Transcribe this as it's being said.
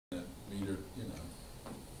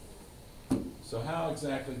So how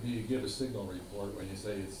exactly do you give a signal report when you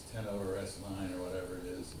say it's 10 over S9 or whatever it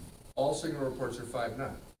is? All signal reports are 5.9.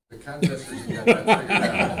 The contesters got that figured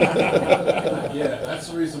out. Yeah, that's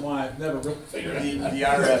the reason why I've never really figured it out. The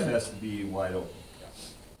RF has to be wide open.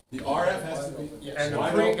 The RF has to be And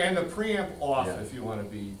wide open. and the preamp off, Yeah. if you want to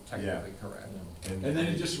be technically correct. And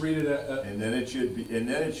then you just read it And then it should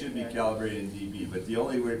be calibrated in dB, but the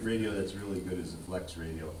only radio that's really good is the flex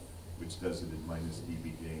radio, which does it at minus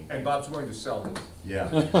dB gain. And Bob's going to sell this. Yeah,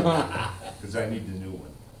 because I need the new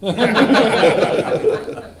one.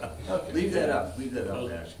 Leave that up,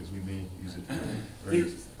 Ash, because we may use it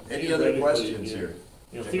for any other questions here?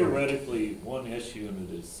 You know, theoretically, one S unit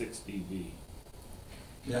is 6 dB.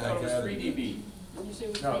 Yeah, I thought it was 3 dB. Didn't you say it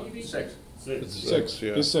was 3 No, dB? 6. 6. Six,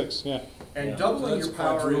 yeah. It's 6, yeah. And Yeah. doubling That's your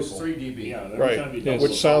power is quadruple. 3 dB. Yeah, every Right, time you double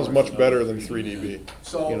which the sounds power, much it's better another than 3 dB.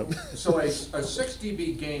 So, You know. so a 6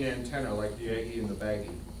 dB gain antenna like the Aggie and the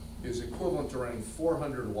Baggie is equivalent to running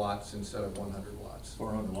 400 watts instead of 100 watts.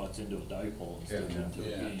 400 watts into a dipole instead of Yeah. into a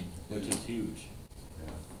Yeah. beam, which is huge.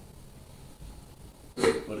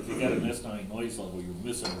 But if you got an S9 noise level, you're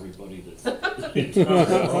missing everybody that's.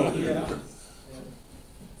 Oh, yeah.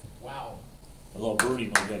 Wow. Although Bernie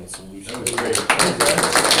might have a solution. That was great.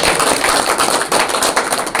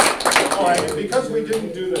 All right, because we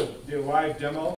didn't do the live demo,